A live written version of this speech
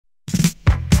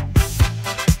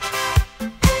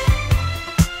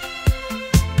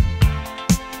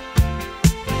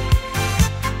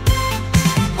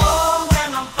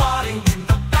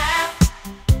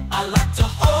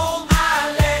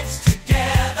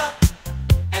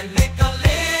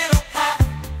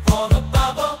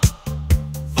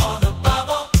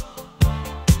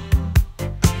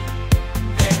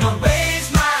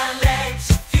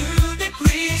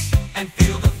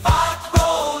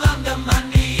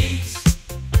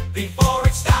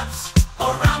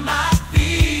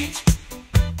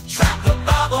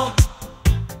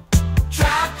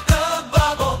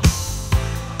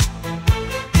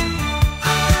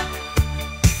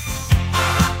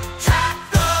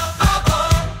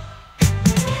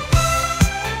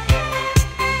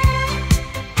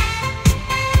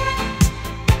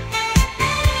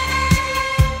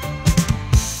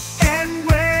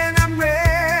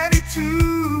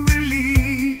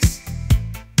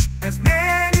as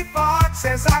many parts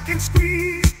as I can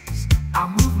squeeze. I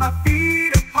move my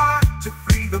feet apart to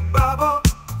free the bubble,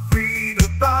 free the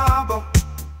bubble,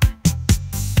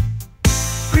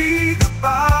 free the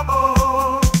bubble.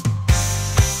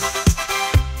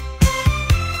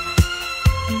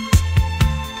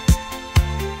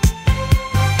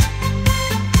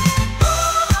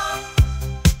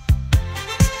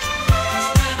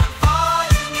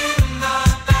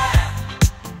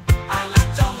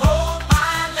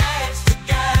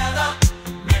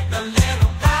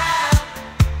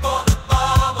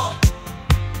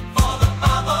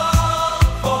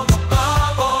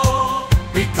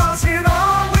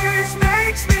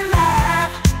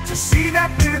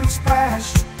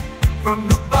 From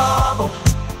the